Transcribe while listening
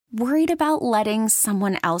Worried about letting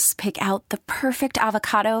someone else pick out the perfect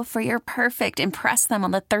avocado for your perfect impress them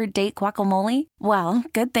on the third date guacamole? Well,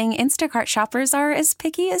 good thing Instacart shoppers are as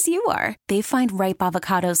picky as you are. They find ripe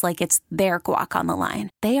avocados like it's their guac on the line.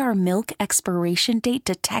 They are milk expiration date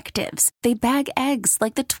detectives. They bag eggs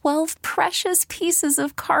like the 12 precious pieces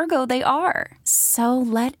of cargo they are. So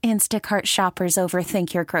let Instacart shoppers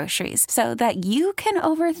overthink your groceries so that you can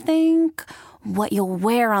overthink what you'll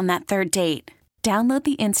wear on that third date. Download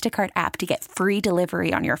the Instacart app to get free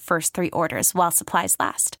delivery on your first 3 orders while supplies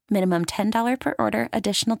last. Minimum $10 per order.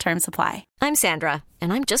 Additional terms apply. I'm Sandra,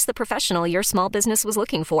 and I'm just the professional your small business was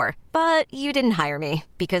looking for. But you didn't hire me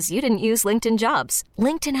because you didn't use LinkedIn Jobs.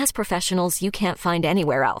 LinkedIn has professionals you can't find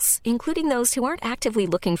anywhere else, including those who aren't actively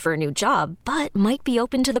looking for a new job, but might be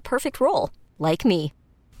open to the perfect role, like me.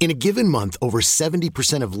 In a given month, over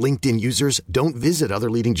 70% of LinkedIn users don't visit other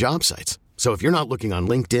leading job sites. So if you're not looking on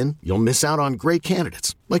LinkedIn, you'll miss out on great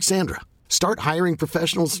candidates like Sandra. Start hiring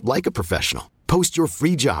professionals like a professional. Post your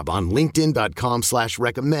free job on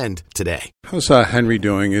linkedin.com/recommend today. How's Henry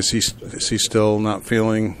doing? Is he still not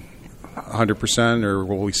feeling 100%, or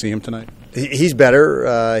will we see him tonight? He's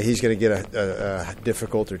better. He's going to get a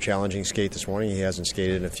difficult or challenging skate this morning. He hasn't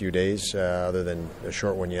skated in a few days other than a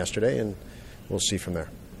short one yesterday, and we'll see from there.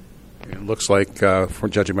 It looks like, from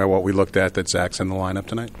judging by what we looked at, that Zach's in the lineup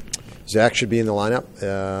tonight. Zach should be in the lineup.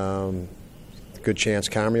 Good chance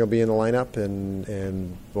Comrie will be in the lineup,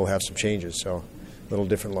 and we'll have some changes. So, a little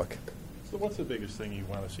different look. So, what's the biggest thing you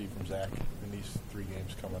want to see from Zach in these 3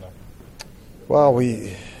 games coming up? Well,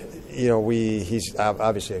 he's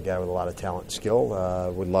obviously a guy with a lot of talent and skill.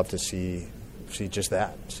 Would love to see just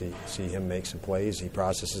that. See him make some plays. He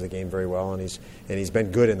processes the game very well, and he's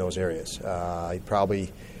been good in those areas. He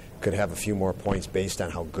probably could have a few more points based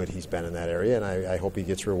on how good he's been in that area, and I hope he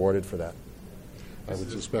gets rewarded for that. I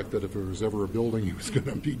would suspect that if there was ever a building he was going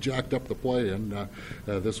to be jacked up to play in,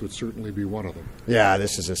 this would certainly be one of them. Yeah,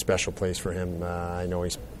 this is a special place for him. I know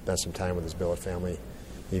he spent some time with his billet family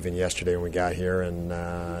even yesterday when we got here, and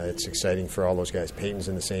it's exciting for all those guys. Peyton's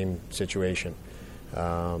in the same situation,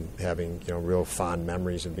 having real fond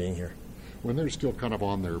memories of being here. When they're still kind of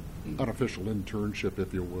on their unofficial internship,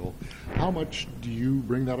 if you will, how much do you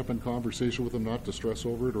bring that up in conversation with them, not to stress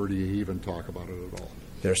over it, or do you even talk about it at all?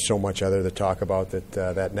 There's so much other to talk about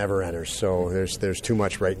that never enters. So there's too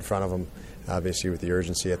much right in front of them, obviously, with the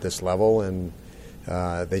urgency at this level, and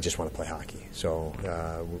they just want to play hockey. So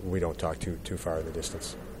we don't talk too far in the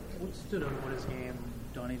distance. What stood out about his game,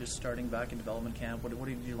 Donnie, just starting back in development camp? What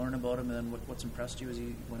did you learn about him, and then what's impressed you as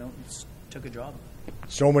he went out and took a job?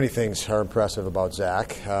 So many things are impressive about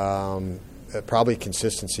Zach. Probably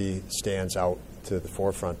consistency stands out to the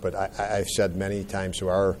forefront, but I've said many times to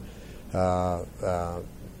our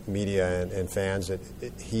media and fans that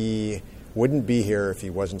he wouldn't be here if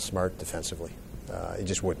he wasn't smart defensively. He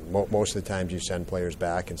just wouldn't. Most of the times you send players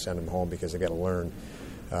back and send them home because they've got to learn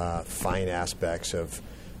fine aspects of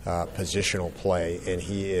positional play, and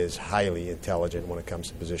he is highly intelligent when it comes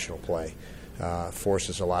to positional play.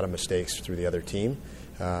 Forces a lot of mistakes through the other team.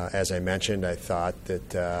 As I mentioned, I thought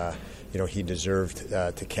that he deserved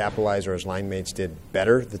to capitalize, or his line mates did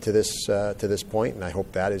better to this point, and I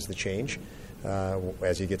hope that is the change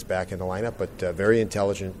as he gets back in the lineup. But very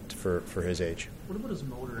intelligent for his age. What about his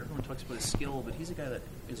motor? Everyone talks about his skill, but he's a guy that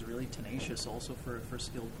is really tenacious also for a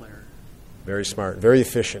skilled player. Very smart, very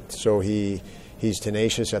efficient. So he's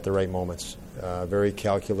tenacious at the right moments. Very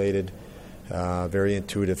calculated. Very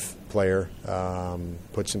intuitive player,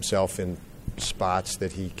 puts himself in spots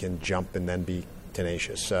that he can jump and then be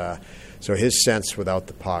tenacious. So his sense without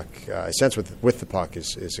the puck, sense with the puck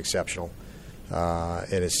is exceptional,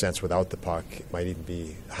 and his sense without the puck might even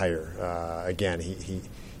be higher. Again,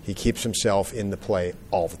 he keeps himself in the play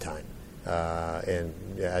all the time, and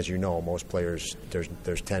as you know, most players,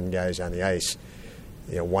 there's 10 guys on the ice.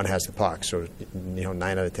 One has the puck, so 9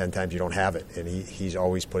 out of 10 times you don't have it, and he's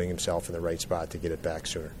always putting himself in the right spot to get it back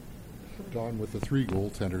sooner. Don, with the 3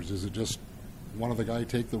 goaltenders, is it just one of the guys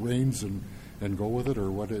take the reins and go with it,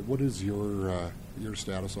 or what is your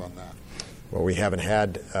status on that? Well, we haven't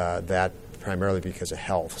had that primarily because of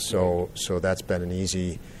health, so that's been an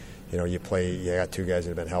easy. You got 2 guys that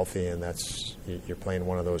have been healthy, and you're playing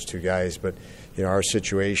one of those 2 guys. But our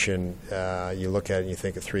situation, you look at it and you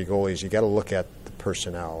think of 3 goalies. You got to look at the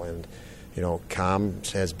personnel, and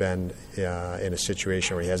Combs has been in a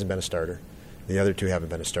situation where he hasn't been a starter. The other 2 haven't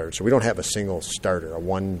been a starter, so we don't have a single starter, a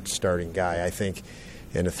one starting guy. I think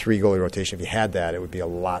in a 3 goalie rotation, if you had that, it would be a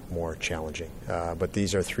lot more challenging. But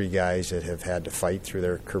these are 3 guys that have had to fight through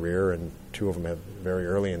their career, and 2 of them have very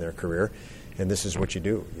early in their career. And this is what you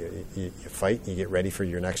do. You fight, you get ready for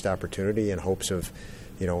your next opportunity in hopes of,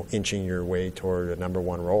 inching your way toward a number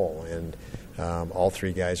one role. And all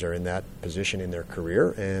three guys are in that position in their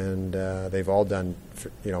career, and they've all done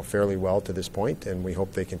fairly well to this point, and we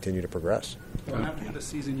hope they continue to progress. Well, after the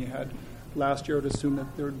season you had last year, I would assume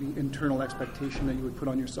that there would be internal expectation that you would put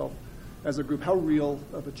on yourself as a group. How real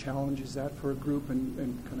of a challenge is that for a group,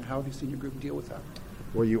 and kind of how have you seen your group deal with that?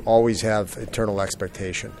 Well, you always have internal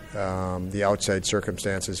expectation. The outside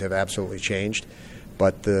circumstances have absolutely changed,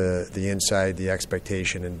 but the inside, the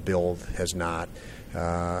expectation and build has not.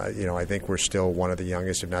 I think we're still one of the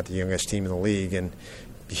youngest, if not the youngest team in the league, and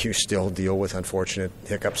you still deal with unfortunate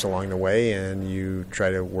hiccups along the way, and you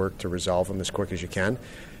try to work to resolve them as quick as you can.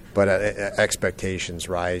 But expectations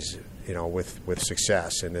rise, with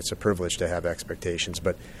success, and it's a privilege to have expectations.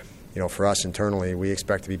 But, for us internally, we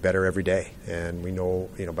expect to be better every day, and we know,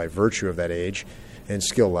 by virtue of that age and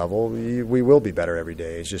skill level, we will be better every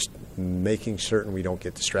day. It's just making certain we don't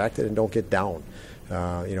get distracted and don't get down.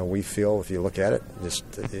 We feel, if you look at it, it's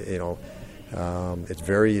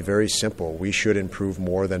very, very simple. We should improve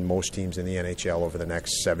more than most teams in the NHL over the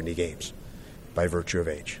next 70 games by virtue of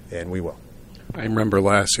age, and we will. I remember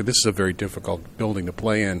last year, this is a very difficult building to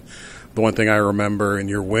play in. The one thing I remember in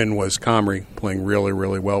your win was Comrie playing really,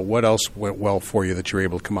 really well. What else went well for you that you were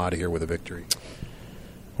able to come out of here with a victory?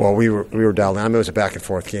 Well, we were dialed in. It was a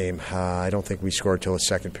back-and-forth game. I don't think we scored till the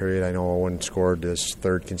second period. I know Owen scored his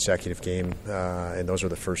third consecutive game, and those were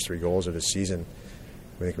the first 3 goals of the season.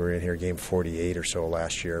 I think we were in here game 48 or so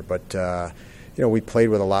last year. But, we played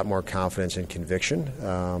with a lot more confidence and conviction,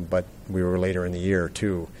 but we were later in the year,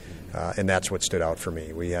 too. And that's what stood out for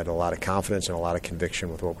me. We had a lot of confidence and a lot of conviction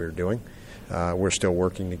with what we were doing. We're still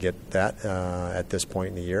working to get that at this point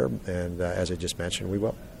in the year, and as I just mentioned, we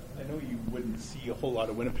will. I know you wouldn't see a whole lot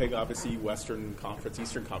of Winnipeg, obviously Western Conference,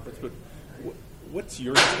 Eastern Conference, but what's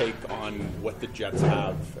your take on what the Jets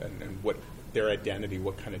have and what their identity,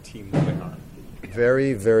 what kind of team they are?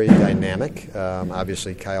 Very, very dynamic.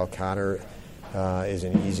 Obviously, Kyle Connor is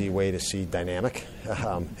an easy way to see dynamic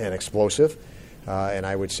and explosive. And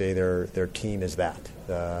I would say their team is that.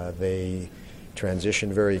 They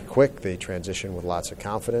transition very quick. They transition with lots of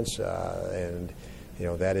confidence, and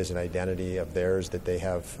that is an identity of theirs that they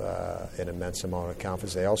have an immense amount of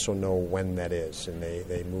confidence. They also know when that is, and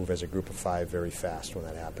they move as a group of 5 very fast when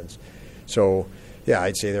that happens. So, yeah,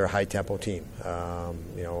 I'd say they're a high-tempo team.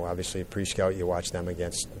 Obviously, pre-scout, you watch them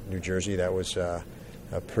against New Jersey. That was a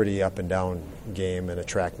pretty up-and-down game and a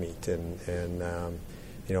track meet, and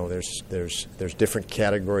there's different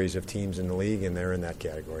categories of teams in the league, and they're in that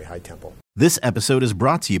category, high tempo. This episode is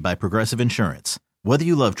brought to you by Progressive Insurance. Whether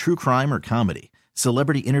you love true crime or comedy,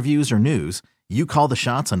 celebrity interviews or news, you call the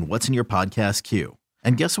shots on what's in your podcast queue.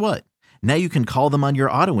 And guess what? Now you can call them on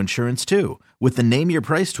your auto insurance too, with the Name Your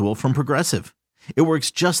Price tool from Progressive. It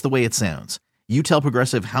works just the way it sounds. You tell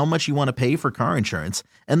Progressive how much you want to pay for car insurance,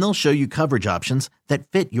 and they'll show you coverage options that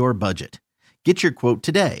fit your budget. Get your quote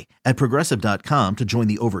today at Progressive.com to join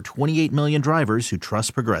the over 28 million drivers who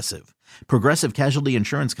trust Progressive. Progressive Casualty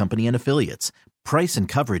Insurance Company and Affiliates. Price and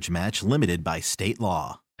coverage match limited by state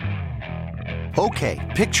law.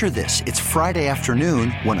 Okay, picture this. It's Friday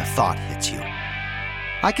afternoon when a thought hits you.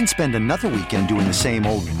 I can spend another weekend doing the same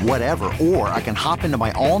old whatever, or I can hop into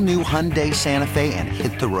my all-new Hyundai Santa Fe and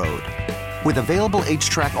hit the road. With available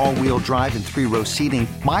H-Track all-wheel drive and 3-row seating,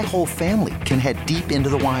 my whole family can head deep into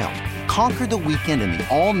the wild. Conquer the weekend in the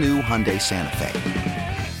all-new Hyundai Santa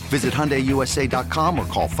Fe. Visit HyundaiUSA.com or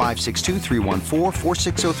call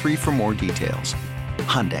 562-314-4603 for more details.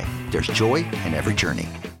 Hyundai, there's joy in every journey.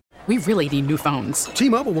 We really need new phones.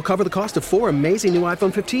 T-Mobile will cover the cost of 4 amazing new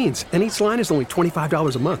iPhone 15s, and each line is only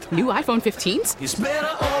 $25 a month. New iPhone 15s? It's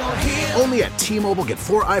better over here. Only at T-Mobile, get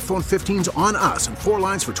 4 iPhone 15s on us and 4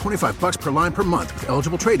 lines for $25 per line per month with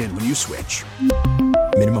eligible trade-in when you switch.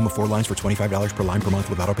 Minimum of 4 lines for $25 per line per month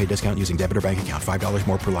with autopay discount using debit or bank account. $5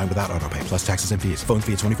 more per line without autopay, plus taxes and fees. Phone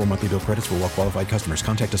fee at 24 monthly bill credits for well-qualified customers.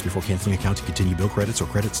 Contact us before canceling account to continue bill credits or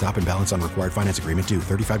credit stop and balance on required finance agreement due.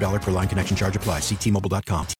 $35 per line connection charge applies. See T-Mobile.com.